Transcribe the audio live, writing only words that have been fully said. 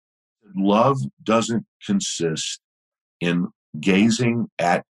Love doesn't consist in gazing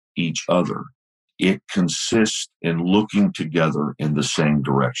at each other. It consists in looking together in the same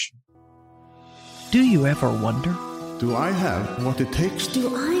direction. Do you ever wonder? Do I have what it takes?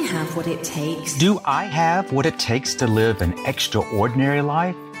 Do I have what it takes? Do I have what it takes to live an extraordinary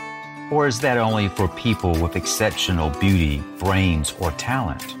life? Or is that only for people with exceptional beauty, brains, or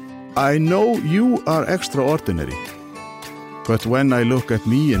talent? I know you are extraordinary. But when I look at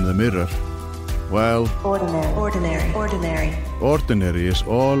me in the mirror, well, ordinary is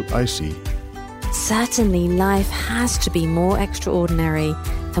all I see. Certainly, life has to be more extraordinary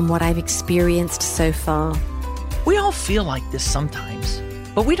than what I've experienced so far. We all feel like this sometimes,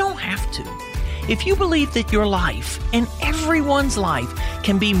 but we don't have to. If you believe that your life and everyone's life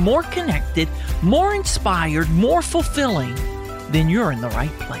can be more connected, more inspired, more fulfilling, then you're in the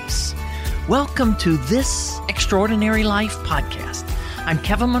right place. Welcome to This Extraordinary Life podcast. I'm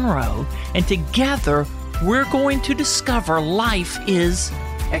Kevin Monroe, and together we're going to discover life is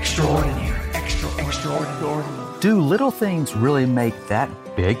extraordinary. Extraordinary. Do little things really make that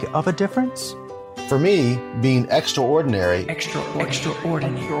big of a difference? For me, being extraordinary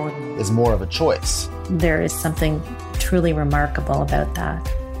Extraordinary. is more of a choice. There is something truly remarkable about that.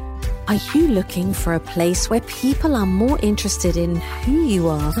 Are you looking for a place where people are more interested in who you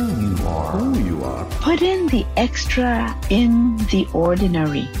are? Who you are. Put in the extra in the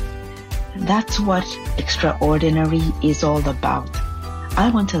ordinary. That's what extraordinary is all about. I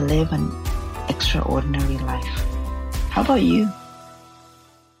want to live an extraordinary life. How about you?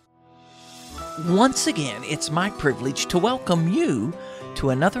 Once again, it's my privilege to welcome you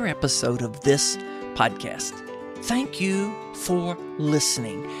to another episode of this podcast. Thank you for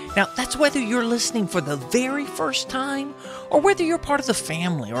listening. Now, that's whether you're listening for the very first time or whether you're part of the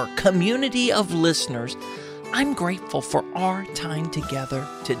family or community of listeners. I'm grateful for our time together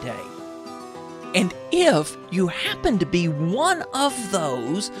today. And if you happen to be one of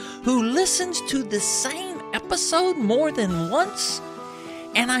those who listens to the same episode more than once,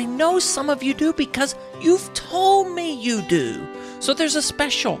 and I know some of you do because you've told me you do, so there's a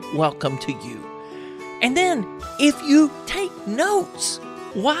special welcome to you. And then, if you take notes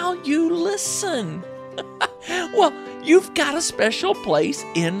while you listen, well, you've got a special place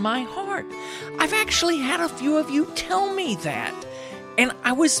in my heart. I've actually had a few of you tell me that, and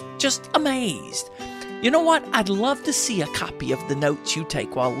I was just amazed. You know what? I'd love to see a copy of the notes you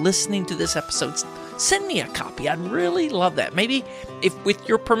take while listening to this episode. Send me a copy. I'd really love that. Maybe, if with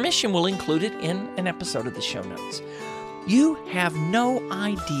your permission, we'll include it in an episode of the show notes. You have no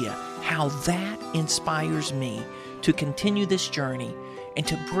idea how that inspires me to continue this journey and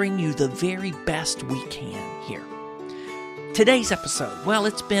to bring you the very best we can here. Today's episode, well,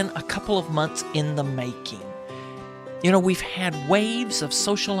 it's been a couple of months in the making. You know, we've had waves of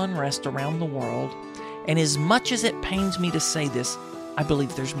social unrest around the world, and as much as it pains me to say this, I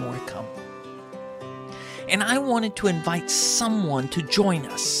believe there's more to come. And I wanted to invite someone to join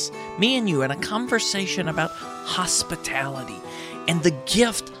us, me and you, in a conversation about hospitality and the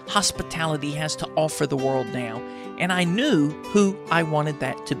gift hospitality has to offer the world now. And I knew who I wanted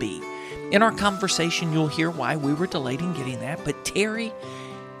that to be. In our conversation, you'll hear why we were delayed in getting that. But Terry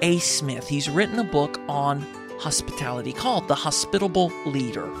A. Smith, he's written a book on hospitality called The Hospitable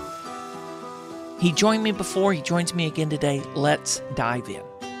Leader. He joined me before, he joins me again today. Let's dive in.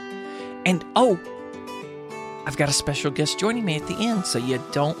 And I've got a special guest joining me at the end, so you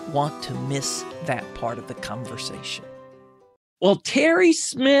don't want to miss that part of the conversation. Well, Terry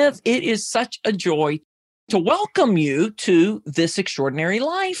Smith, it is such a joy to welcome you to This Extraordinary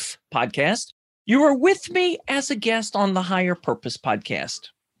Life podcast. You are with me as a guest on the Higher Purpose podcast.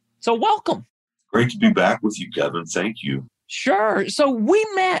 So welcome. Great to be back with you, Kevin. Thank you. Sure. So we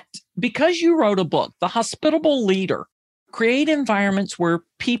met because you wrote a book, The Hospitable Leader, Create Environments Where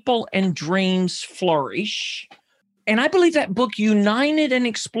People and Dreams Flourish. And I believe that book united and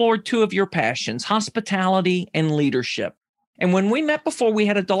explored two of your passions, hospitality and leadership. And when we met before, we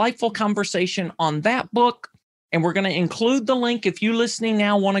had a delightful conversation on that book. And we're going to include the link if you listening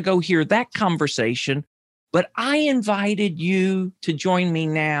now want to go hear that conversation. But I invited you to join me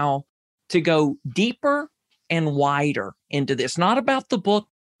now to go deeper and wider into this, not about the book,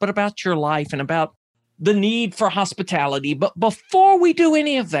 but about your life and about the need for hospitality. But before we do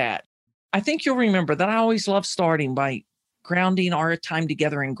any of that, I think you'll remember that I always love starting by grounding our time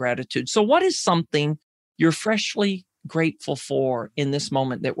together in gratitude. So what is something you're freshly grateful for in this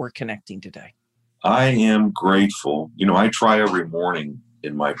moment that we're connecting today? I am grateful. You know, I try every morning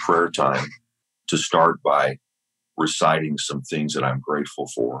in my prayer time to start by reciting some things that I'm grateful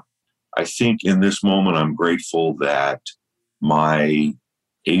for. I think in this moment, I'm grateful that my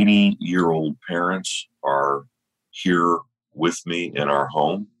 80-year-old parents are here with me in our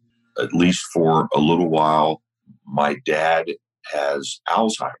home, at least for a little while. My dad has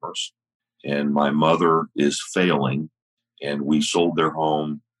Alzheimer's, and my mother is failing, and we sold their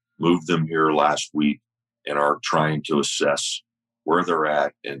home, moved them here last week, and are trying to assess where they're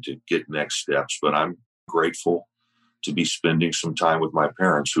at and to get next steps. But I'm grateful to be spending some time with my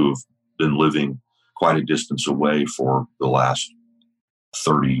parents who have been living quite a distance away for the last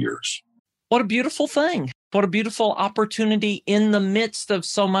 30 years. What a beautiful thing. What a beautiful opportunity in the midst of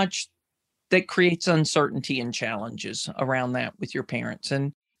so much that creates uncertainty and challenges around that with your parents.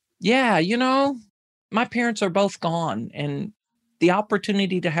 And yeah, my parents are both gone, and the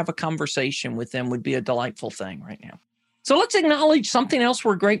opportunity to have a conversation with them would be a delightful thing right now. So let's acknowledge something else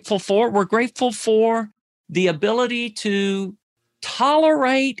we're grateful for. We're grateful for the ability to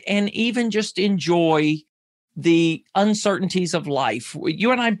tolerate and even just enjoy the uncertainties of life.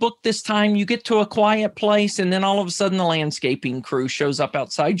 You and I booked this time, you get to a quiet place, and then all of a sudden the landscaping crew shows up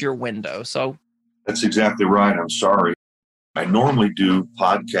outside your window. So that's exactly right. I'm sorry. I normally do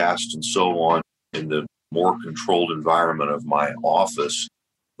podcasts and so on in the more controlled environment of my office,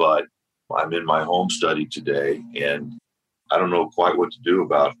 but I'm in my home study today, and I don't know quite what to do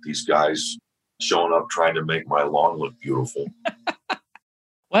about these guys showing up trying to make my lawn look beautiful.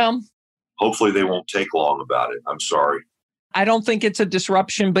 Well, hopefully they won't take long about it. I'm sorry. I don't think it's a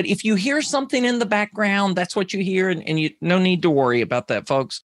disruption, but if you hear something in the background, that's what you hear, and you no need to worry about that,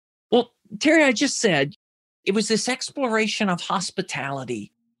 folks. Well, Terry, I just said it was this exploration of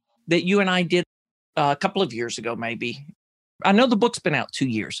hospitality that you and I did a couple of years ago, maybe. I know the book's been out 2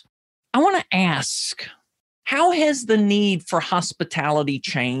 years. I want to ask, how has the need for hospitality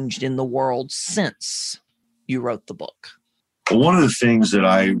changed in the world since you wrote the book? One of the things that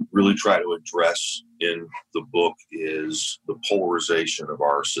I really try to address in the book is the polarization of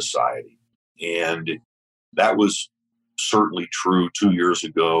our society. And that was certainly true 2 years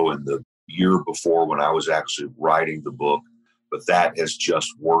ago and the year before when I was actually writing the book, but that has just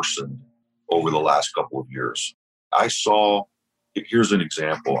worsened over the last couple of years. Here's an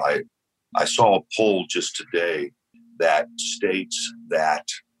example. I saw a poll just today that states that,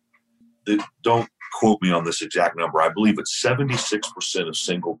 don't quote me on this exact number, I believe it's 76% of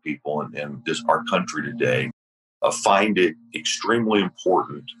single people in our country today find it extremely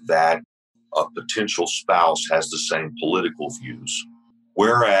important that a potential spouse has the same political views.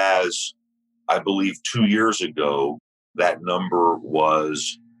 Whereas I believe 2 years ago, that number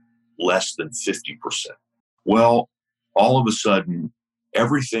was less than 50%. Well, all of a sudden,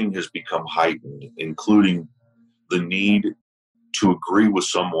 everything has become heightened, including the need to agree with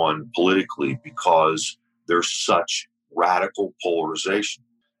someone politically because there's such radical polarization.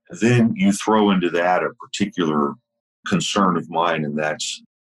 And then you throw into that a particular concern of mine, and that's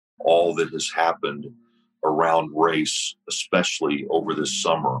all that has happened around race, especially over this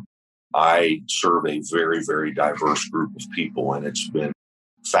summer. I serve a very, very diverse group of people, and it's been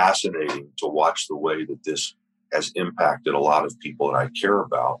fascinating to watch the way that this has impacted a lot of people that I care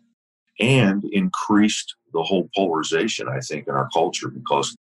about and increased the whole polarization, I think, in our culture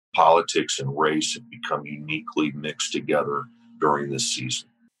because politics and race have become uniquely mixed together during this season.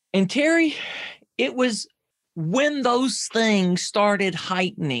 And Terry, it was when those things started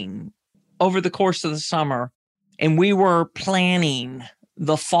heightening over the course of the summer and we were planning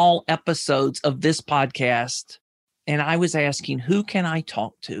the fall episodes of this podcast, and I was asking, who can I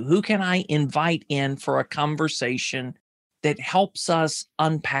talk to? Who can I invite in for a conversation that helps us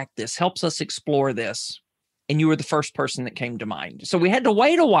unpack this, helps us explore this? And you were the first person that came to mind. So we had to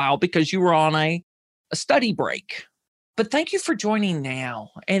wait a while because you were on a study break. But thank you for joining now.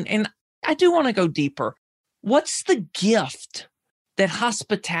 And I do want to go deeper. What's the gift that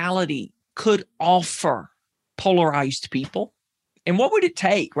hospitality could offer polarized people? And what would it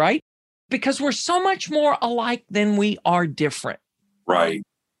take, right? Because we're so much more alike than we are different. Right.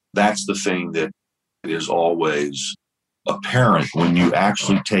 That's the thing that is always apparent when you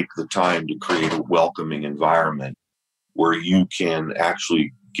actually take the time to create a welcoming environment where you can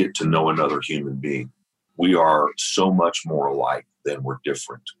actually get to know another human being. We are so much more alike than we're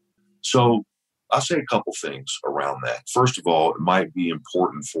different. So I'll say a couple things around that. First of all, it might be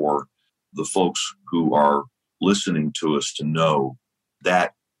important for the folks who are listening to us to know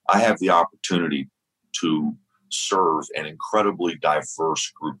that I have the opportunity to serve an incredibly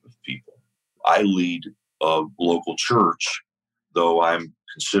diverse group of people. I lead a local church, though I'm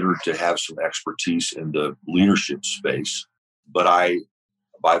considered to have some expertise in the leadership space. But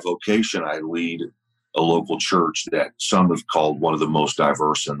by vocation, I lead a local church that some have called one of the most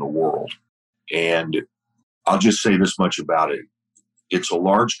diverse in the world. And I'll just say this much about it. it's a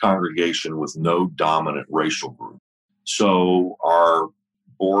large congregation with no dominant racial group. So our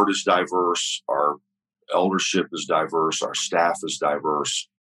board is diverse, our eldership is diverse, our staff is diverse,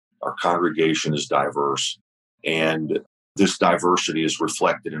 our congregation is diverse, and this diversity is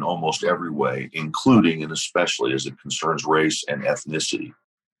reflected in almost every way, including and especially as it concerns race and ethnicity.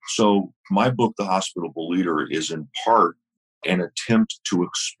 So my book, The Hospitable Leader, is in part an attempt to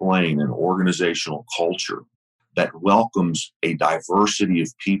explain an organizational culture that welcomes a diversity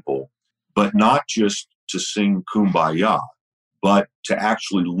of people, but not just to sing Kumbaya, but to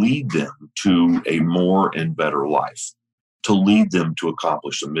actually lead them to a more and better life, to lead them to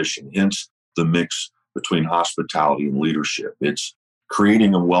accomplish a mission. Hence the mix between hospitality and leadership. It's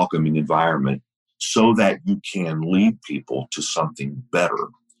creating a welcoming environment so that you can lead people to something better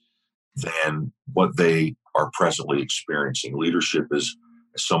than what they are presently experiencing. Leadership is,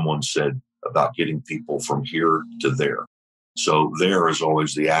 as someone said, about getting people from here to there. So there is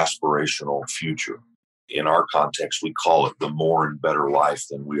always the aspirational future. In our context, we call it the more and better life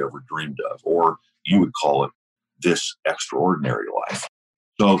than we ever dreamed of, or you would call it this extraordinary life.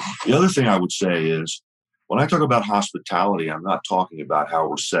 So the other thing I would say is, when I talk about hospitality, I'm not talking about how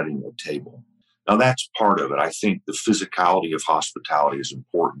we're setting a table. Now, that's part of it. I think the physicality of hospitality is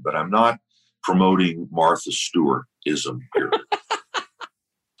important, but I'm not promoting Martha Stewart-ism here.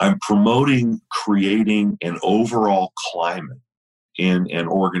 I'm promoting creating an overall climate in an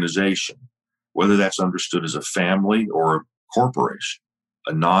organization, whether that's understood as a family or a corporation,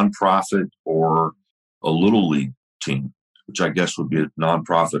 a nonprofit or a little league team, which I guess would be a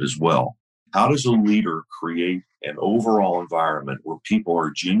nonprofit as well. How does a leader create an overall environment where people are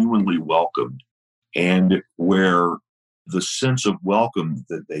genuinely welcomed and where the sense of welcome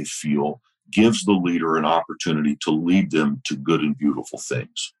that they feel gives the leader an opportunity to lead them to good and beautiful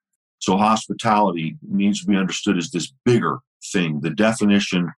things? So hospitality needs to be understood as this bigger thing. The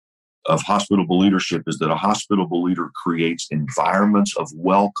definition of hospitable leadership is that a hospitable leader creates environments of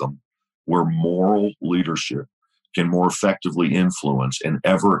welcome where moral leadership can more effectively influence an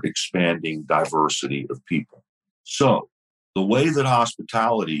ever-expanding diversity of people. So the way that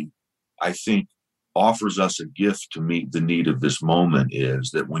hospitality, I think, offers us a gift to meet the need of this moment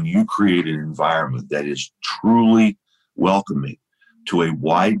is that when you create an environment that is truly welcoming to a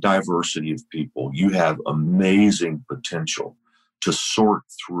wide diversity of people, you have amazing potential to sort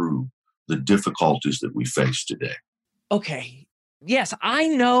through the difficulties that we face today. Okay. Yes, I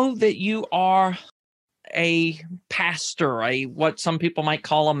know that you are a pastor, what some people might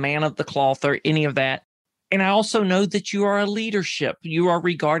call a man of the cloth or any of that. And I also know that you are a leadership. You are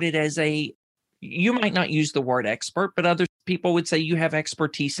regarded as you might not use the word expert, but other people would say you have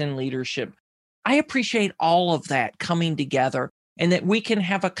expertise in leadership. I appreciate all of that coming together and that we can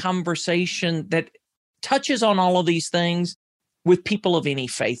have a conversation that touches on all of these things with people of any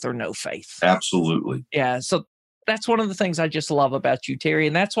faith or no faith. Absolutely. Yeah. So that's one of the things I just love about you, Terry.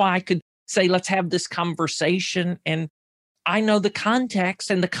 And that's why I could say, let's have this conversation. And I know the context,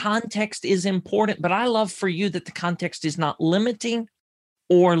 and the context is important, but I love for you that the context is not limiting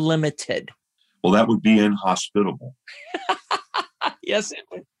or limited. Well, that would be inhospitable. Yes, it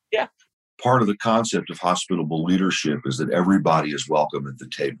would. Yeah. Part of the concept of hospitable leadership is that everybody is welcome at the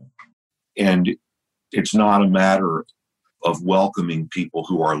table. And it's not a matter of welcoming people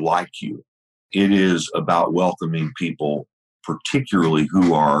who are like you. It is about welcoming people, particularly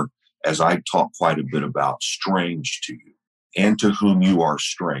who are, as I talk quite a bit about, strange to you and to whom you are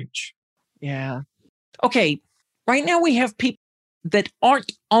strange. Yeah. Okay. Right now we have people that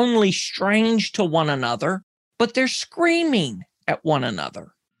aren't only strange to one another, but they're screaming at one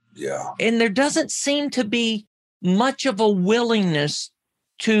another. Yeah. And there doesn't seem to be much of a willingness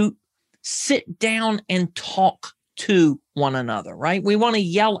to sit down and talk to one another, right? We want to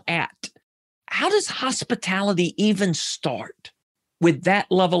yell at. How does hospitality even start with that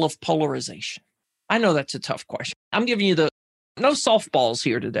level of polarization? I know that's a tough question. I'm giving you no softballs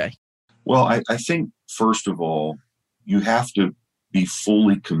here today. Well, I think, first of all, you have to be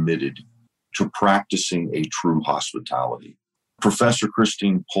fully committed to practicing a true hospitality. Professor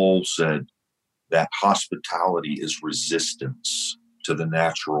Christine Pohl said that hospitality is resistance to the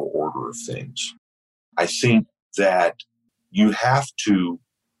natural order of things. I think that you have to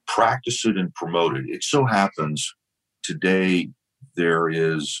practice it and promote it. It so happens today there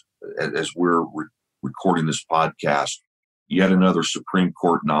is, as we're recording this podcast, yet another Supreme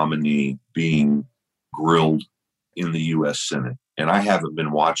Court nominee being grilled in the U.S. Senate. And I haven't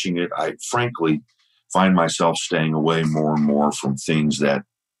been watching it. I frankly find myself staying away more and more from things that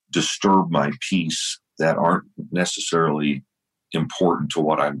disturb my peace, that aren't necessarily important to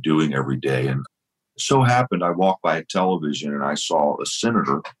what I'm doing every day. And So happened I walked by a television and I saw a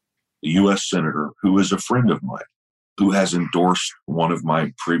senator, a U.S. senator, who is a friend of mine, who has endorsed one of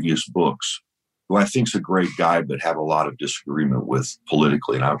my previous books, who I think is a great guy, but have a lot of disagreement with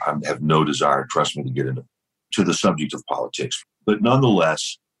politically. And I have no desire, trust me, to get into the subject of politics. But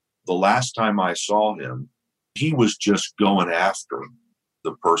nonetheless, the last time I saw him, he was just going after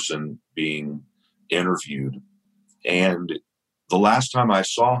the person being interviewed. And the last time I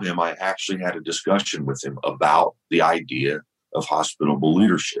saw him, I actually had a discussion with him about the idea of hospitable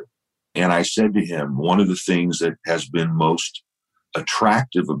leadership. And I said to him, one of the things that has been most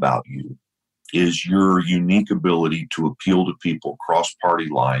attractive about you is your unique ability to appeal to people across party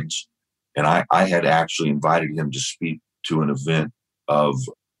lines. And I had actually invited him to speak to an event of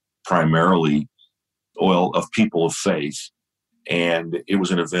primarily of people of faith. And it was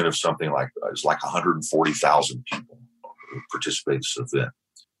an event of something like, it was like 140,000 people who participated in this event.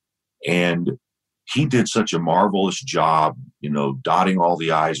 And he did such a marvelous job, dotting all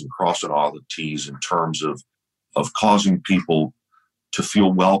the I's and crossing all the T's in terms of causing people to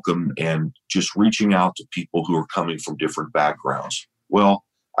feel welcome and just reaching out to people who are coming from different backgrounds. Well,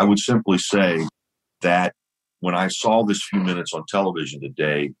 I would simply say that when I saw this few minutes on television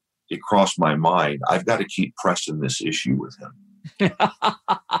today, it crossed my mind, I've got to keep pressing this issue with him.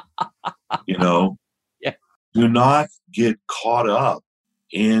 Yeah. Do not get caught up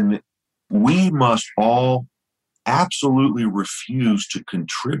in, we must all absolutely refuse to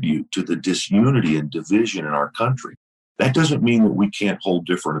contribute to the disunity and division in our country. That doesn't mean that we can't hold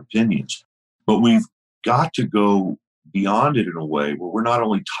different opinions, but we've got to go beyond it in a way where we're not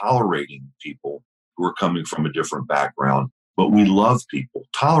only tolerating people who are coming from a different background, but we love people.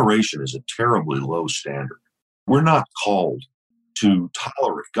 Toleration is a terribly low standard. We're not called to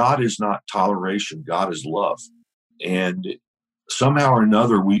tolerate. God is not toleration. God is love. And somehow or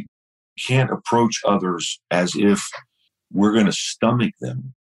another, we can't approach others as if we're going to stomach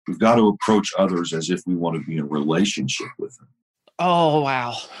them. We've got to approach others as if we want to be in a relationship with them. Oh,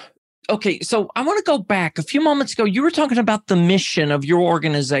 wow. Okay, so I want to go back. A few moments ago, you were talking about the mission of your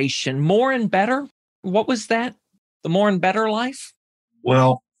organization, More and Better. What was that? The More and Better Life?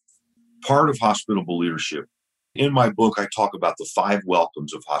 Well, part of hospitable leadership. In my book, I talk about the 5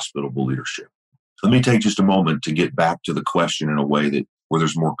 welcomes of hospitable leadership. Let me take just a moment to get back to the question in a way where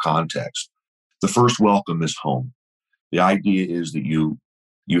there's more context. The first welcome is home. The idea is that you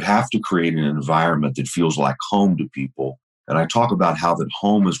have to create an environment that feels like home to people. And I talk about how that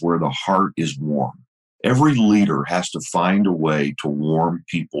home is where the heart is warm. Every leader has to find a way to warm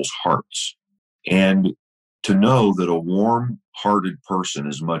people's hearts and to know that a warm-hearted person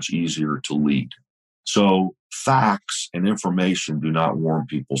is much easier to lead. So facts and information do not warm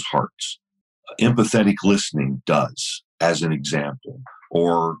people's hearts. Empathetic listening does, as an example,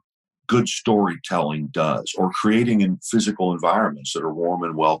 or good storytelling does, or creating in physical environments that are warm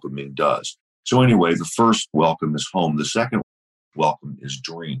and welcoming does. So anyway, the first welcome is home. The second welcome is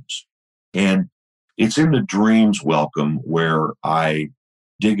dreams. And it's in the dreams welcome where I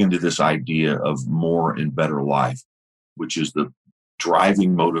dig into this idea of more and better life, which is the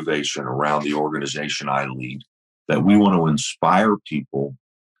driving motivation around the organization I lead, that we want to inspire people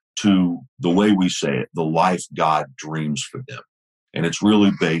to, the way we say it, the life God dreams for them. And it's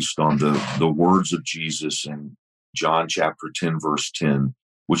really based on the words of Jesus in John chapter 10, verse 10,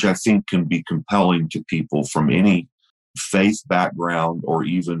 which I think can be compelling to people from any faith background or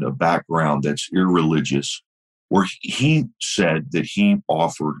even a background that's irreligious, where he said that he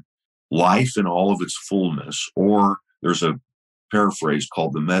offered life in all of its fullness, or there's a paraphrase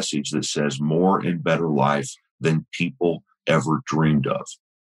called The Message that says more and better life than people ever dreamed of.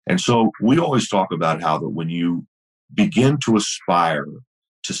 And so we always talk about how that when you begin to aspire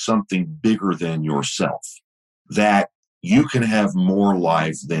to something bigger than yourself, that you can have more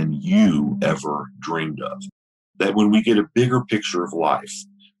life than you ever dreamed of. That when we get a bigger picture of life,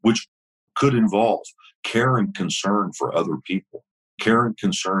 which could involve care and concern for other people, care and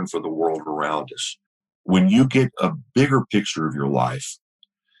concern for the world around us, when you get a bigger picture of your life,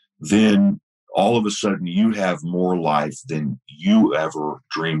 then all of a sudden you have more life than you ever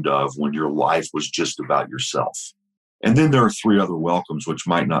dreamed of when your life was just about yourself. And then there are 3 other welcomes, which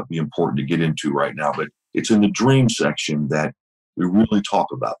might not be important to get into right now, but it's in the dream section that we really talk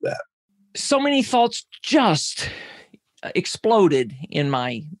about that. So many thoughts just exploded in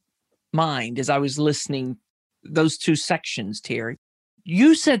my mind as I was listening those 2 sections, Terry.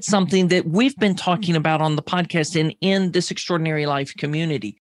 You said something that we've been talking about on the podcast and in this Extraordinary Life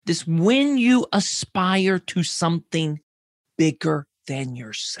community. This, when you aspire to something bigger than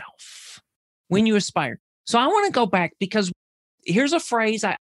yourself, when you aspire. So I want to go back because here's a phrase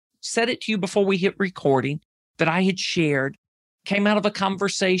said it to you before we hit recording, that I had shared, came out of a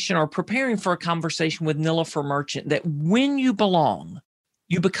conversation or preparing for a conversation with Nilofer Merchant, that when you belong,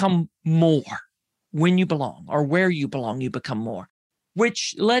 you become more. When you belong, or where you belong, you become more,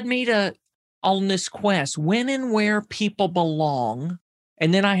 which led me to on this quest, when and where people belong.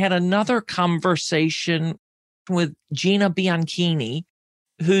 And then I had another conversation with Gina Bianchini,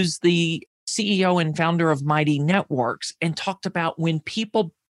 who's the CEO and founder of Mighty Networks, and talked about when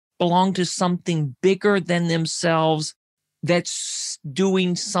people belong to something bigger than themselves that's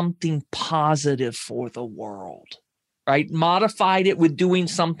doing something positive for the world, right? Modified it with doing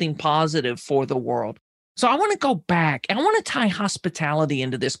something positive for the world. So I want to go back and I want to tie hospitality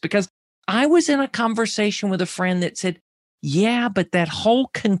into this, because I was in a conversation with a friend that said, yeah, but that whole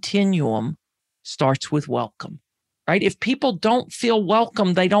continuum starts with welcome, right? If people don't feel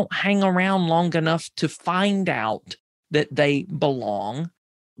welcome, they don't hang around long enough to find out that they belong.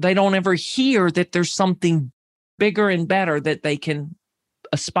 They don't ever hear that there's something bigger and better that they can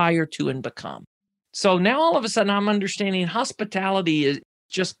aspire to and become. So now all of a sudden I'm understanding hospitality is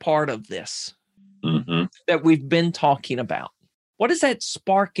just part of this that we've been talking about. What does that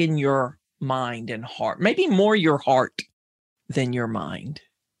spark in your mind and heart? Maybe more your heart than your mind.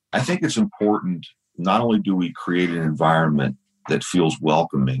 I think it's important, not only do we create an environment that feels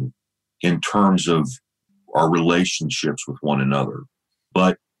welcoming in terms of our relationships with one another,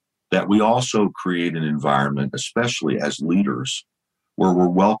 but that we also create an environment, especially as leaders, where we're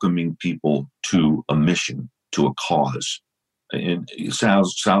welcoming people to a mission, to a cause. And it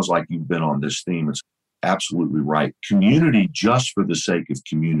sounds like you've been on this theme. It's absolutely right. Community, just for the sake of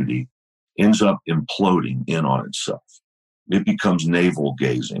community, ends up imploding in on itself. It becomes navel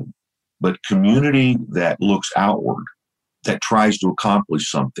gazing. But community that looks outward, that tries to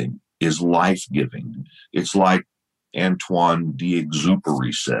accomplish something, is life-giving. It's like Antoine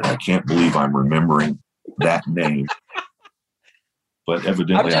d'Exupery said. I can't believe I'm remembering that name. But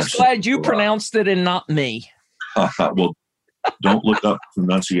evidently, I'm just glad you pronounced it and not me. Well, don't look up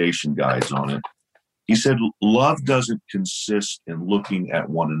pronunciation guides on it. He said, love doesn't consist in looking at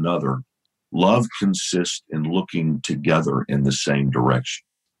one another. Love consists in looking together in the same direction.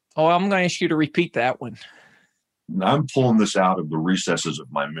 Oh, I'm going to ask you to repeat that one. I'm pulling this out of the recesses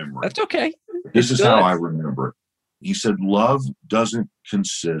of my memory. That's okay. This is how I remember it. He said, love doesn't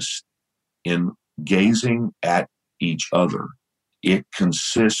consist in gazing at each other. It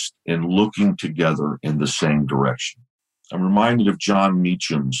consists in looking together in the same direction. I'm reminded of John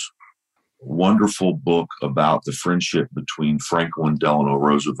Meacham's wonderful book about the friendship between Franklin Delano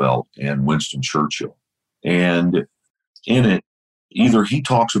Roosevelt and Winston Churchill. And in it, either he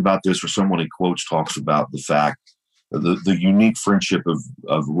talks about this or someone he quotes talks about the fact, the unique friendship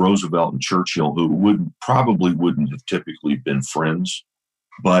of Roosevelt and Churchill, who probably wouldn't have typically been friends.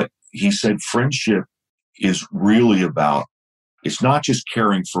 But he said friendship is really about, it's not just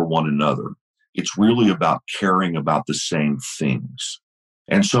caring for one another. It's really about caring about the same things.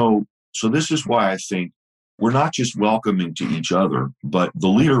 And so this is why I think we're not just welcoming to each other, but the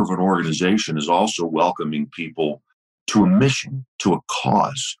leader of an organization is also welcoming people to a mission, to a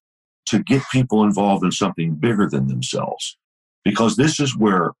cause, to get people involved in something bigger than themselves. Because this is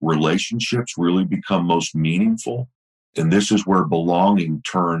where relationships really become most meaningful. And this is where belonging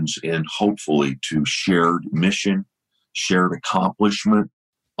turns in, hopefully, to shared mission, shared accomplishment.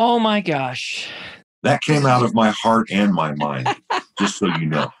 Oh my gosh. That came out of my heart and my mind, just so you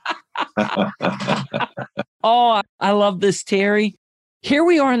know. Oh, I love this, Terry. Here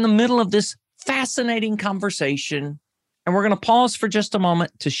we are in the middle of this fascinating conversation, and we're going to pause for just a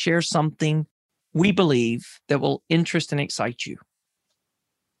moment to share something we believe that will interest and excite you.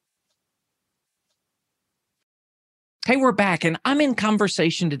 Hey, we're back, and I'm in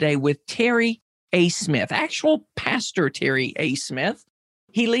conversation today with Terry A. Smith, actual Pastor Terry A. Smith.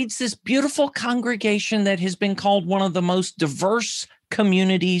 He leads this beautiful congregation that has been called one of the most diverse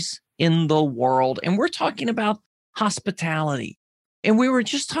communities in the world. And we're talking about hospitality. And we were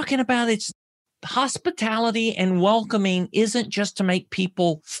just talking about it's hospitality and welcoming isn't just to make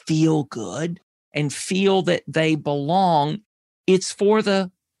people feel good and feel that they belong. It's for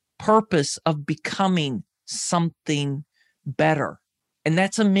the purpose of becoming something better. And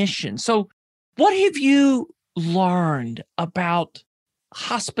that's a mission. So what have you learned about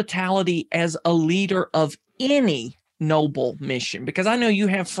hospitality as a leader of any noble mission? Because I know you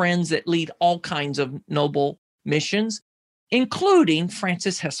have friends that lead all kinds of noble missions, including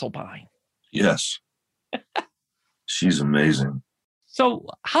Frances Hesselbein. Yes. She's amazing. So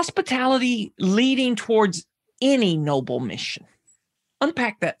hospitality leading towards any noble mission.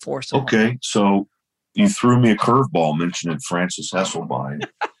 Unpack that for us. Okay. So You threw me a curveball mentioning Frances Hesselbein.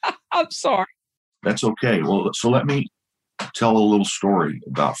 I'm sorry. That's okay. Well, so let me tell a little story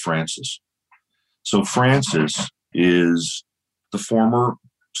about Frances. So Frances is the former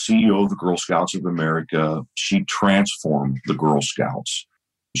CEO of the Girl Scouts of America. She transformed the Girl Scouts.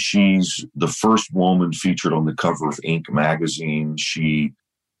 She's the first woman featured on the cover of Inc. magazine. She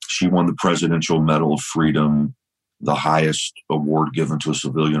won the Presidential Medal of Freedom, the highest award given to a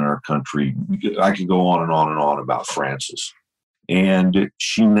civilian in our country. I could go on and on and on about Frances. And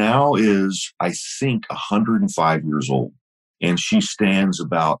she now is, I think, 105 years old. And she stands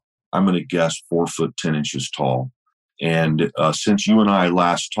about, I'm going to guess, 4 foot 10 inches tall. And since you and I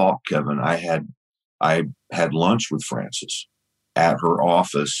last talked, Kevin, I had lunch with Frances at her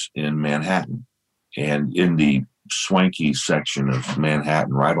office in Manhattan, and in the swanky section of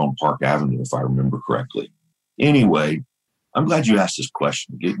Manhattan, right on Park Avenue, if I remember correctly. Anyway, I'm glad you asked this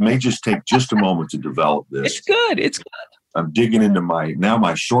question. It may just take just a moment to develop this. It's good. It's good. I'm digging into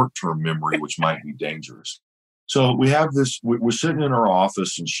my short-term memory, which might be dangerous. So we have this, we're sitting in her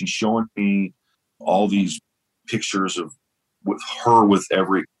office, and she's showing me all these pictures of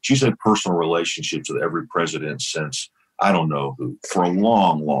she's had personal relationships with every president since, I don't know who, for a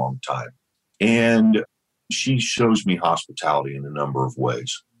long, long time. And she shows me hospitality in a number of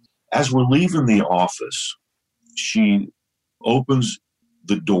ways. As we're leaving the office, she opens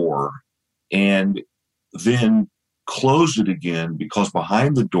the door and then closed it again, because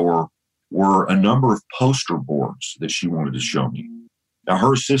behind the door were a number of poster boards that she wanted to show me. Now,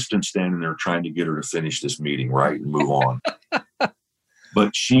 her assistant's standing there trying to get her to finish this meeting, right, and move on.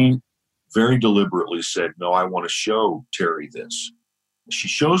 But she very deliberately said, no, I want to show Terry this. She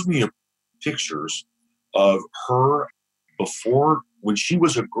shows me pictures of her before, when she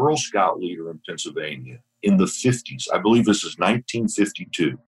was a Girl Scout leader in Pennsylvania in the 50s. I believe this is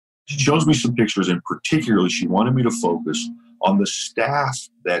 1952. She shows me some pictures, and particularly she wanted me to focus on the staff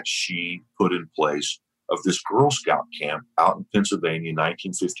that she put in place of this Girl Scout camp out in Pennsylvania in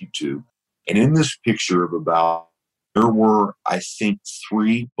 1952. And in this picture there were, I think,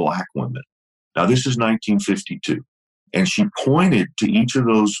 3 Black women. Now, this is 1952. And she pointed to each of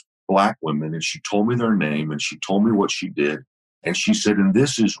those Black women, and she told me their name, and she told me what she did. And she said, and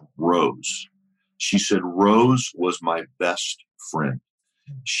this is Rose. She said, Rose was my best friend.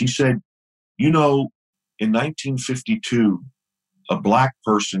 She said, in 1952, a Black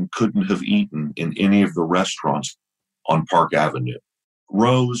person couldn't have eaten in any of the restaurants on Park Avenue.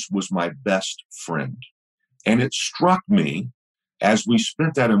 Rose was my best friend. And it struck me as we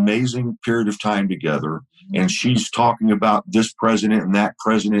spent that amazing period of time together, and she's talking about this president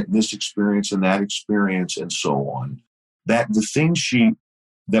and this experience and that experience and so on, that the thing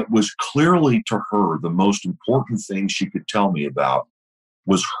that was clearly to her the most important thing she could tell me about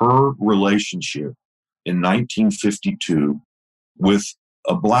was her relationship in 1952 with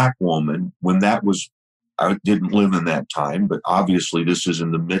a Black woman, when I didn't live in that time, but obviously this is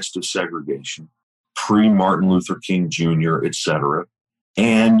in the midst of segregation, pre-Martin Luther King Jr., et cetera,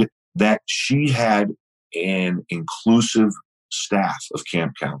 and that she had an inclusive staff of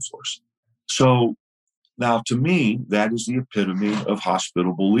camp counselors. So now, to me, that is the epitome of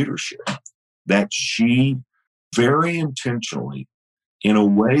hospitable leadership, that she very intentionally, in a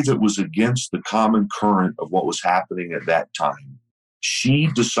way that was against the common current of what was happening at that time, she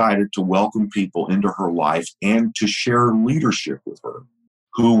decided to welcome people into her life and to share leadership with her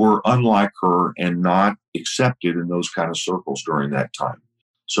who were unlike her and not accepted in those kind of circles during that time.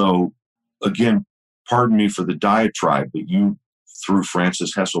 So, again, pardon me for the diatribe, but you threw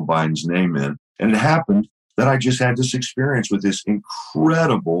Frances Hesselbein's name in, and it happened that I just had this experience with this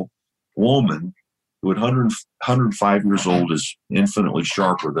incredible woman who at 105 years old is infinitely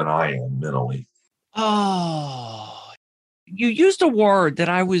sharper than I am mentally. Oh, you used a word that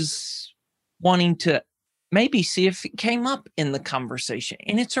I was wanting to maybe see if it came up in the conversation,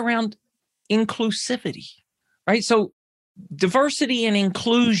 and it's around inclusivity, right? So diversity and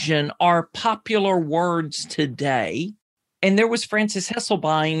inclusion are popular words today. And there was Frances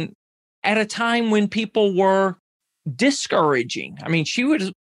Hesselbein at a time when people were discouraging. I mean, she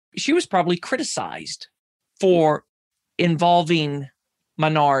was probably criticized for involving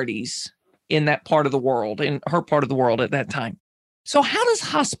minorities in that part of the world, in her part of the world at that time. So how does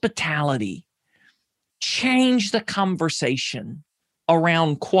hospitality change the conversation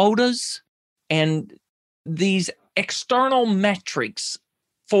around quotas and these external metrics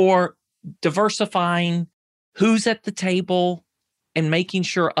for diversifying who's at the table and making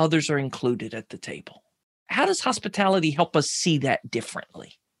sure others are included at the table? How does hospitality help us see that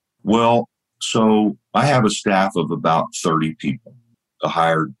differently? Well, so I have a staff of about 30 people, a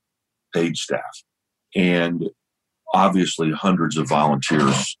hired paid staff. and obviously hundreds of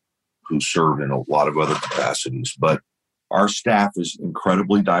volunteers who serve in a lot of other capacities. But our staff is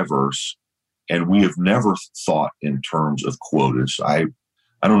incredibly diverse, and we have never thought in terms of quotas. I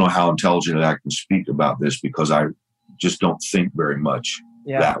don't know how intelligent I can speak about this because I just don't think very much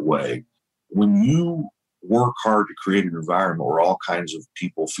that way. When you work hard to create an environment where all kinds of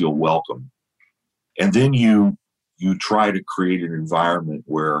people feel welcome, and then you try to create an environment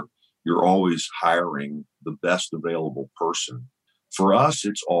where you're always hiring the best available person. For us,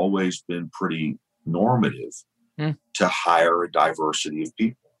 it's always been pretty normative to hire a diversity of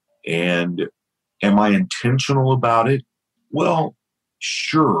people. And am I intentional about it? Well,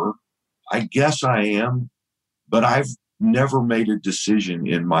 sure, I guess I am, but I've never made a decision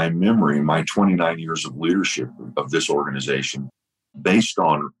in my memory, in my 29 years of leadership of this organization, based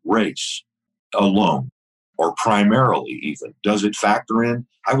on race alone or primarily even. Does it factor in?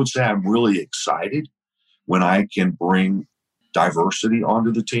 I would say I'm really excited when I can bring diversity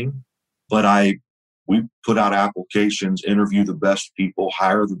onto the team, but we put out applications, interview the best people,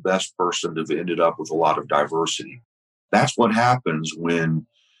 hire the best person to have ended up with a lot of diversity. That's what happens when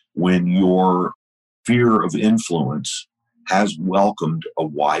your sphere of influence has welcomed a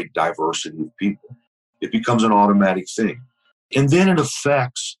wide diversity of people. It becomes an automatic thing. And then it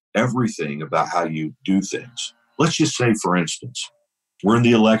affects everything about how you do things. Let's just say, for instance, we're in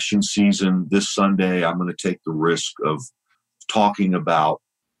the election season. This Sunday, I'm going to take the risk of talking about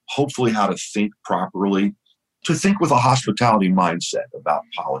hopefully how to think properly, to think with a hospitality mindset about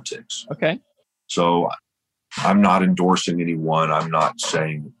politics. Okay. So I'm not endorsing anyone. I'm not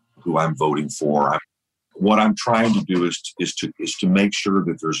saying who I'm voting for. What I'm trying to do is to make sure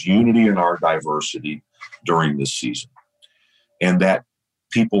that there's unity in our diversity during this season, and that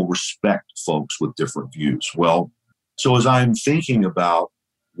people respect folks with different views. Well, so as I'm thinking about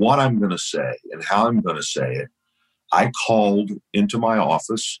what I'm going to say and how I'm going to say it, I called into my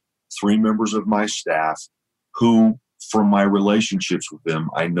office 3 members of my staff who, from my relationships with them,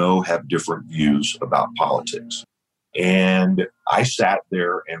 I know have different views about politics. And I sat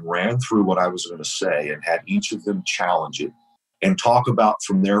there and ran through what I was going to say and had each of them challenge it and talk about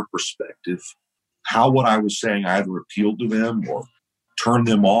from their perspective how what I was saying either appealed to them or turned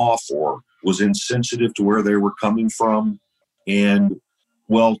them off or was insensitive to where they were coming from. And,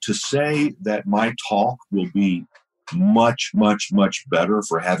 well, to say that my talk will be much, much, much better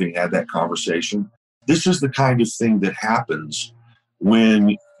for having had that conversation, this is the kind of thing that happens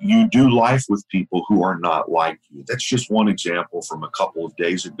when you do life with people who are not like you. That's just one example from a couple of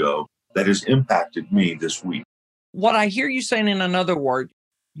days ago that has impacted me this week. What I hear you saying, in another word,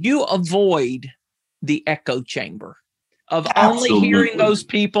 you avoid the echo chamber of Absolutely. Only hearing those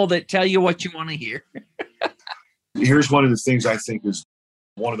people that tell you what you want to hear. Here's one of the things I think is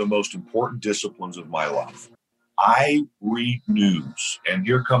one of the most important disciplines of my life. I read news, and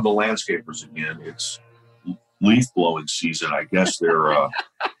here come the landscapers again. It's leaf blowing season. I guess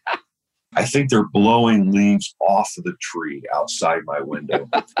I think they're blowing leaves off of the tree outside my window.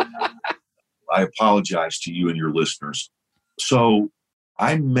 I apologize to you and your listeners. So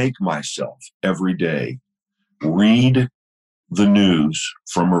I make myself every day read the news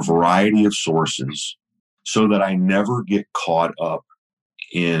from a variety of sources so that I never get caught up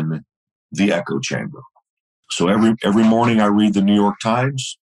in the echo chamber. So every morning I read the New York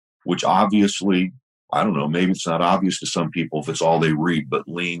Times, which obviously, I don't know, maybe it's not obvious to some people if it's all they read, but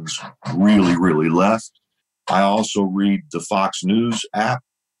leans really, really left. I also read the Fox News app,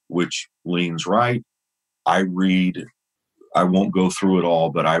 which leans right. I won't go through it all,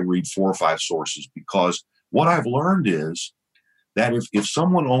 but I read 4 or 5 sources, because what I've learned is that if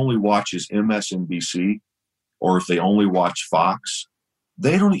someone only watches MSNBC or if they only watch Fox,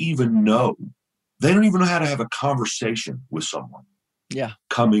 they don't even know how to have a conversation with someone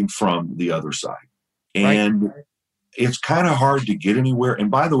coming from the other side. And it's kind of hard to get anywhere. And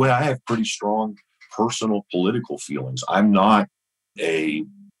by the way, I have pretty strong personal political feelings. I'm not a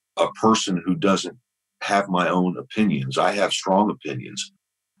person who doesn't have my own opinions. I have strong opinions.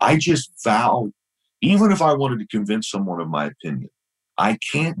 I just vow, even if I wanted to convince someone of my opinion, I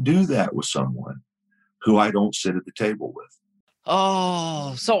can't do that with someone who I don't sit at the table with.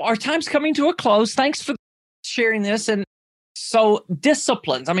 Oh, so our time's coming to a close. Thanks for sharing this. And so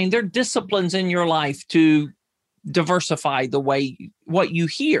disciplines, I mean, there are disciplines in your life to diversify the way, what you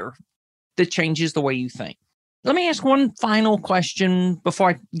hear that changes the way you think. Let me ask one final question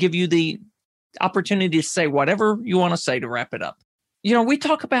before I give you the opportunity to say whatever you want to say to wrap it up. You know, we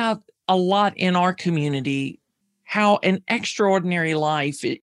talk about a lot in our community how an extraordinary life,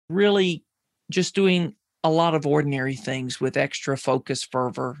 it really just doing a lot of ordinary things with extra focus,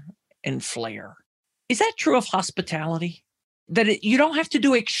 fervor, and flair. Is that true of hospitality? That you don't have to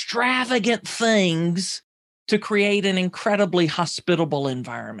do extravagant things to create an incredibly hospitable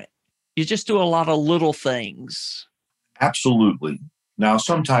environment. You just do a lot of little things. Absolutely. Now,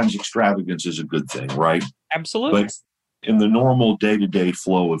 sometimes extravagance is a good thing, right? Absolutely. But in the normal day-to-day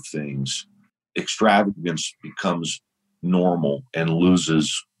flow of things, extravagance becomes normal and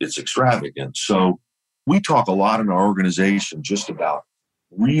loses its extravagance. So we talk a lot in our organization just about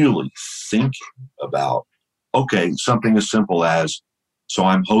really thinking about, okay, something as simple as, so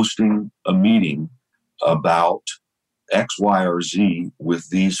I'm hosting a meeting about X, Y, or Z with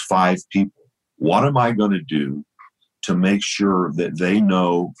these 5 people. What am I going to do to make sure that they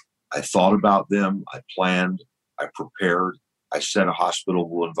know I thought about them, I planned, I prepared, I set a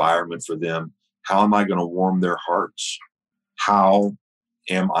hospitable environment for them? How am I going to warm their hearts? How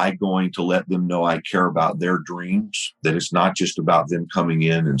am I going to let them know I care about their dreams, that it's not just about them coming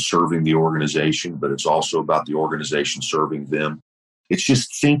in and serving the organization, but it's also about the organization serving them? It's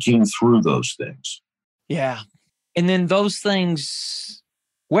just thinking through those things. Yeah. And then those things,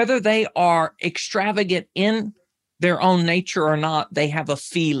 whether they are extravagant in their own nature or not, they have a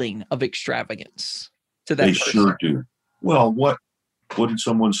feeling of extravagance to that They person. sure do. Well, what did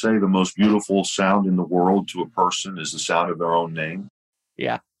someone say? The most beautiful sound in the world to a person is the sound of their own name.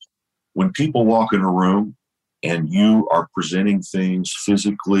 Yeah. When people walk in a room and you are presenting things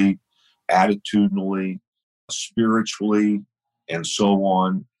physically, attitudinally, spiritually, and so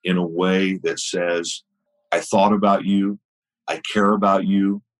on in a way that says, I thought about you, I care about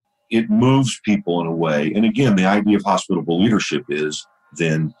you, it moves people in a way. And again, the idea of hospitable leadership is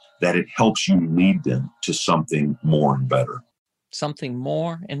then that it helps you lead them to something more and better. Something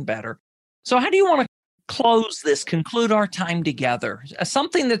more and better. So how do you want to conclude our time together?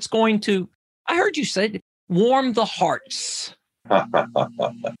 Something that's going to, I heard you say, warm the hearts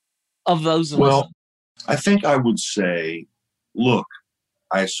of those. Well, I think I would say, look,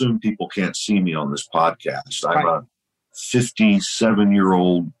 I assume people can't see me on this podcast. I'm a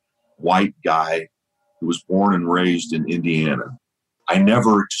 57-year-old white guy who was born and raised in Indiana. I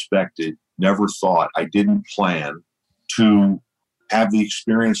never expected, never thought, I didn't plan to have the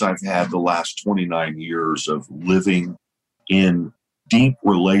experience I've had the last 29 years of living in deep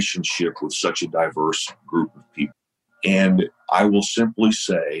relationship with such a diverse group of people. And I will simply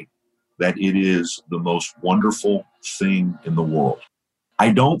say that it is the most wonderful thing in the world.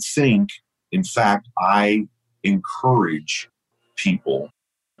 I don't think, in fact, I encourage people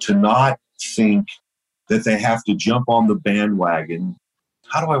to not think that they have to jump on the bandwagon.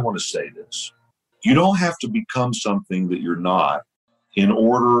 How do I want to say this? You don't have to become something that you're not in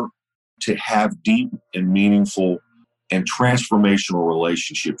order to have deep and meaningful and transformational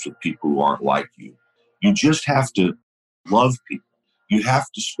relationships with people who aren't like you. You just have to love people. You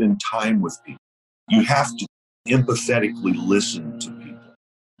have to spend time with people. You have to empathetically listen to people.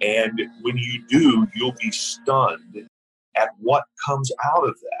 And when you do, you'll be stunned at what comes out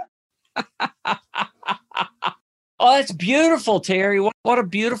of that. Oh, that's beautiful, Terry. What a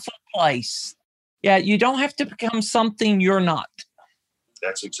beautiful place. Yeah, you don't have to become something you're not.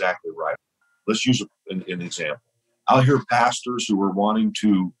 That's exactly right. Let's use an example. I'll hear pastors who are wanting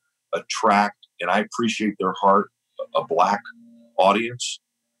to attract, and I appreciate their heart, a Black audience.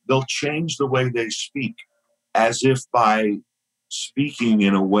 They'll change the way they speak as if by speaking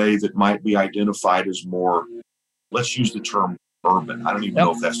in a way that might be identified as more, let's use the term urban. I don't even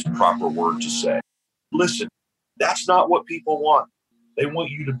know if that's the proper word to say. Listen, that's not what people want. They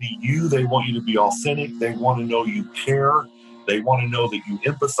want you to be you. They want you to be authentic. They want to know you care. They want to know that you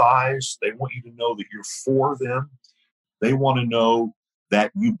empathize. They want you to know that you're for them. They want to know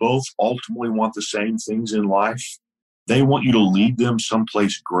that you both ultimately want the same things in life. They want you to lead them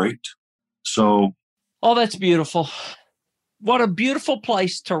someplace great. So, oh, that's beautiful. What a beautiful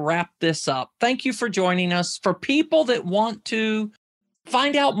place to wrap this up. Thank you for joining us. For people that want to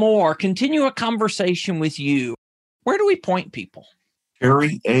find out more, continue a conversation with you, where do we point people?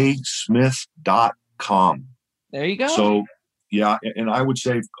 TerryASmith.com. There you go. So, yeah, and I would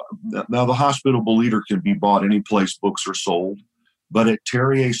say now the Hospitable Leader can be bought any place books are sold, but at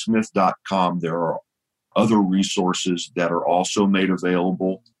TerryASmith.com there are other resources that are also made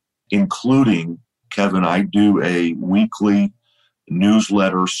available, including, Kevin, I do a weekly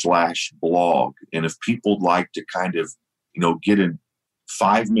newsletter/blog. And if people would like to kind of, get a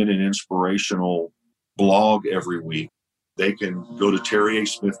 5-minute inspirational blog every week, they can go to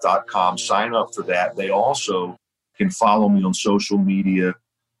TerryASmith.com, sign up for that. They also can follow me on social media,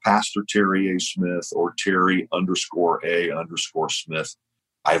 Pastor Terry A. Smith or Terry_A_Smith.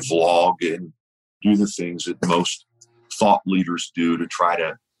 I vlog and do the things that most thought leaders do to try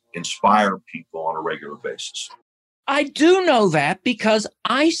to inspire people on a regular basis. I do know that because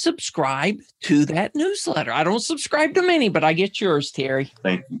I subscribe to that newsletter. I don't subscribe to many, but I get yours, Terry.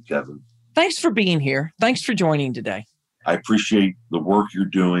 Thank you, Kevin. Thanks for being here. Thanks for joining today. I appreciate the work you're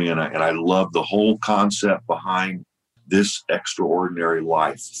doing, and I love the whole concept behind this extraordinary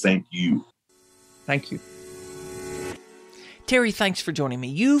life. Thank you. Thank you. Terry, thanks for joining me.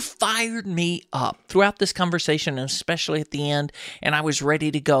 You fired me up throughout this conversation, and especially at the end, and I was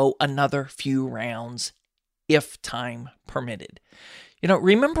ready to go another few rounds if time permitted.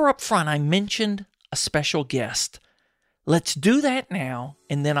 Remember up front, I mentioned a special guest. Let's do that now,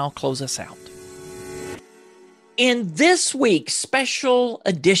 and then I'll close us out. In this week's special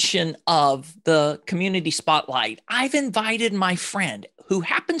edition of the Community Spotlight, I've invited my friend, who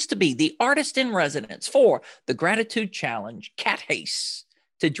happens to be the artist in residence for the Gratitude Challenge, Kat Hayes,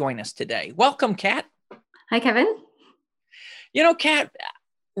 to join us today. Welcome, Kat. Hi, Kevin. Kat,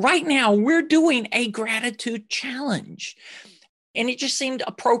 right now we're doing a Gratitude Challenge, and it just seemed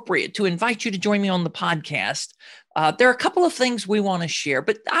appropriate to invite you to join me on the podcast. There are a couple of things we want to share,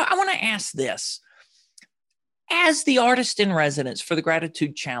 but I want to ask this. As the artist in residence for the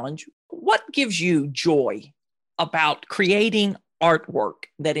Gratitude Challenge, what gives you joy about creating artwork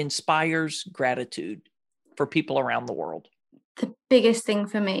that inspires gratitude for people around the world? The biggest thing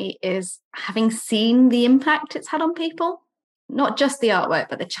for me is having seen the impact it's had on people, not just the artwork,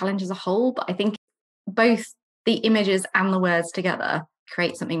 but the challenge as a whole. But I think both the images and the words together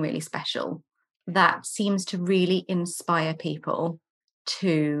create something really special that seems to really inspire people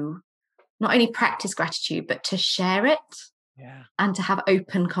to not only practice gratitude, but to share it and to have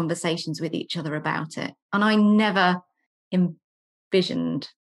open conversations with each other about it. And I never envisioned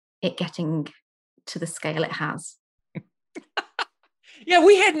it getting to the scale it has. Yeah,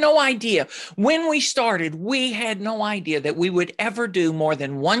 we had no idea. When we started, we had no idea that we would ever do more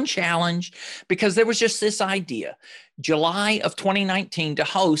than one challenge, because there was just this idea, July of 2019, to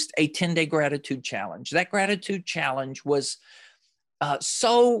host a 10-day gratitude challenge. That gratitude challenge was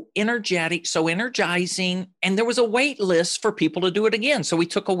so energetic, so energizing, and there was a wait list for people to do it again. So we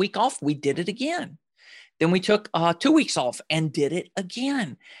took a week off, we did it again. Then we took 2 weeks off and did it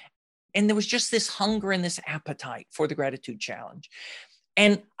again. And there was just this hunger and this appetite for the gratitude challenge.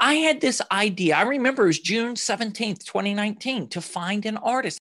 And I had this idea, I remember it was June 17th, 2019, to find an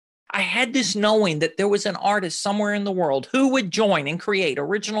artist. I had this knowing that there was an artist somewhere in the world who would join and create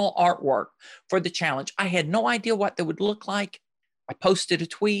original artwork for the challenge. I had no idea what that would look like. I posted a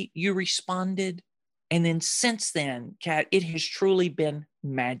tweet, you responded. And then since then, Kat, it has truly been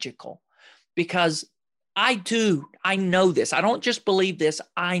magical, because I know this. I don't just believe this.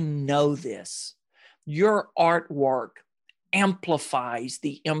 I know this. Your artwork amplifies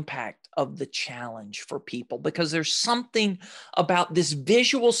the impact of the challenge for people, because there's something about this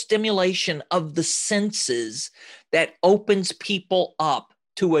visual stimulation of the senses that opens people up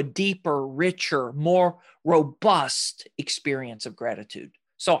to a deeper, richer, more robust experience of gratitude.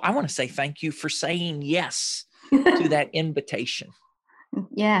 So I want to say thank you for saying yes to that invitation.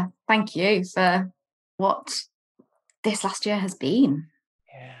 Yeah, thank you for what this last year has been.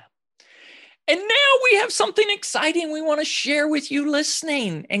 Yeah. And now we have something exciting we want to share with you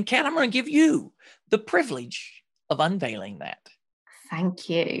listening. And Kat, I'm going to give you the privilege of unveiling that. Thank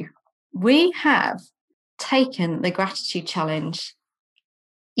you. We have taken the Gratitude Challenge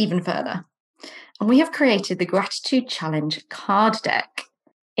even further, and we have created the Gratitude Challenge card deck.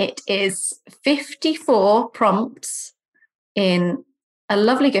 It is 54 prompts in a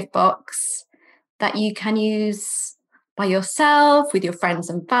lovely gift box that you can use by yourself, with your friends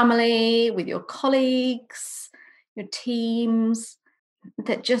and family, with your colleagues, your teams,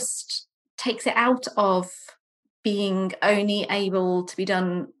 that just takes it out of being only able to be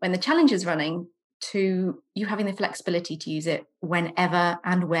done when the challenge is running, to you having the flexibility to use it whenever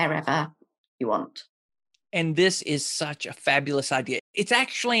and wherever you want. And this is such a fabulous idea. It's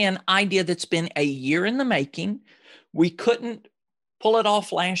actually an idea that's been a year in the making. We couldn't pull it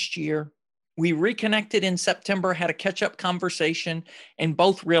off last year. We reconnected in September, had a catch-up conversation, and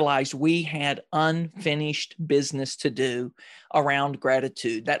both realized we had unfinished business to do around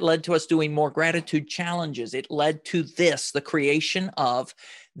gratitude. That led to us doing more gratitude challenges. It led to this, the creation of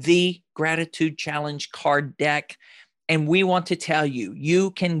the Gratitude Challenge card deck. And we want to tell you,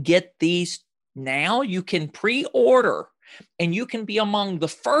 you can get these now. You can pre-order, and you can be among the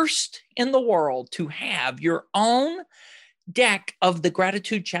first in the world to have your own deck of the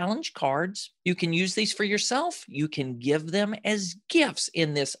Gratitude Challenge cards. You can use these for yourself. You can give them as gifts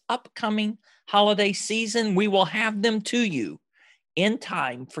in this upcoming holiday season. We will have them to you in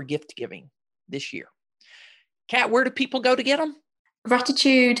time for gift giving this year. Kat, where do people go to get them?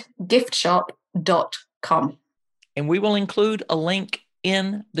 gratitudegiftshop.com. And we will include a link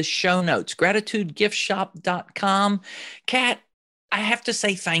in the show notes, gratitudegiftshop.com. Kat, I have to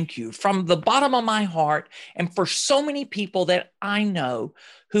say thank you from the bottom of my heart, and for so many people that I know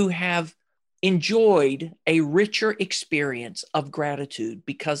who have enjoyed a richer experience of gratitude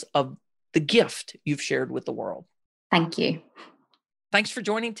because of the gift you've shared with the world. Thank you. Thanks for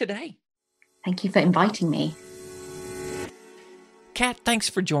joining today. Thank you for inviting me. Kat, thanks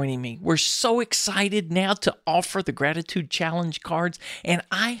for joining me. We're so excited now to offer the Gratitude Challenge cards, and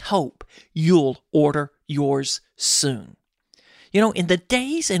I hope you'll order yours soon. You know, in the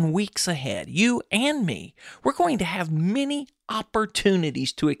days and weeks ahead, you and me, we're going to have many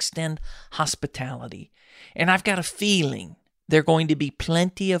opportunities to extend hospitality. And I've got a feeling there are going to be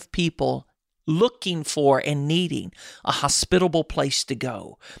plenty of people looking for and needing a hospitable place to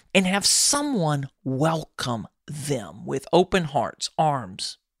go and have someone welcome them with open hearts,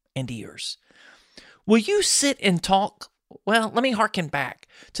 arms, and ears. Will you sit and talk? Well, let me hearken back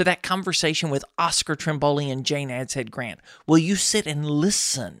to that conversation with Oscar Trimboli and Jane Adshead Grant. Will you sit and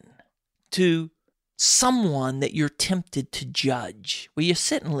listen to someone that you're tempted to judge? Will you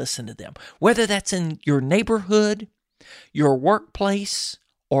sit and listen to them? Whether that's in your neighborhood, your workplace,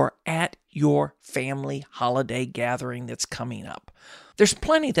 or at your family holiday gathering that's coming up. There's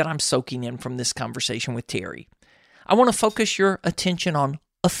plenty that I'm soaking in from this conversation with Terry. I want to focus your attention on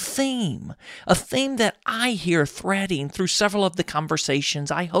a theme that I hear threading through several of the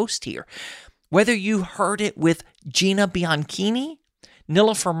conversations I host here. Whether you heard it with Gina Bianchini,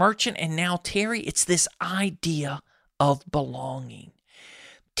 Nilofer Merchant, and now Terry, it's this idea of belonging.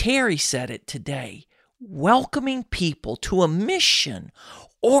 Terry said it today, welcoming people to a mission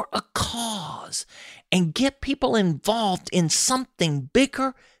or a cause and get people involved in something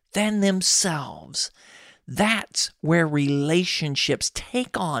bigger than themselves. That's where relationships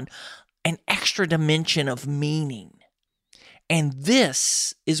take on an extra dimension of meaning. And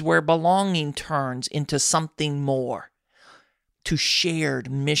this is where belonging turns into something more, to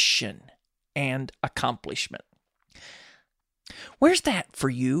shared mission and accomplishment. Where's that for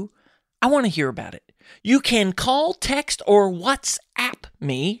you? I want to hear about it. You can call, text, or WhatsApp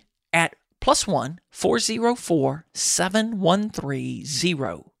me at +1 404 713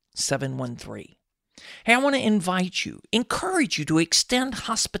 0713. Hey, I want to encourage you to extend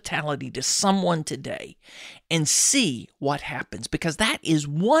hospitality to someone today and see what happens, because that is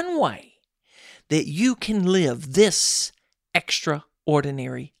one way that you can live this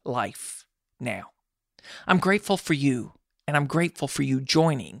extraordinary life now. I'm grateful for you, and I'm grateful for you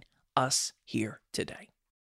joining us here today.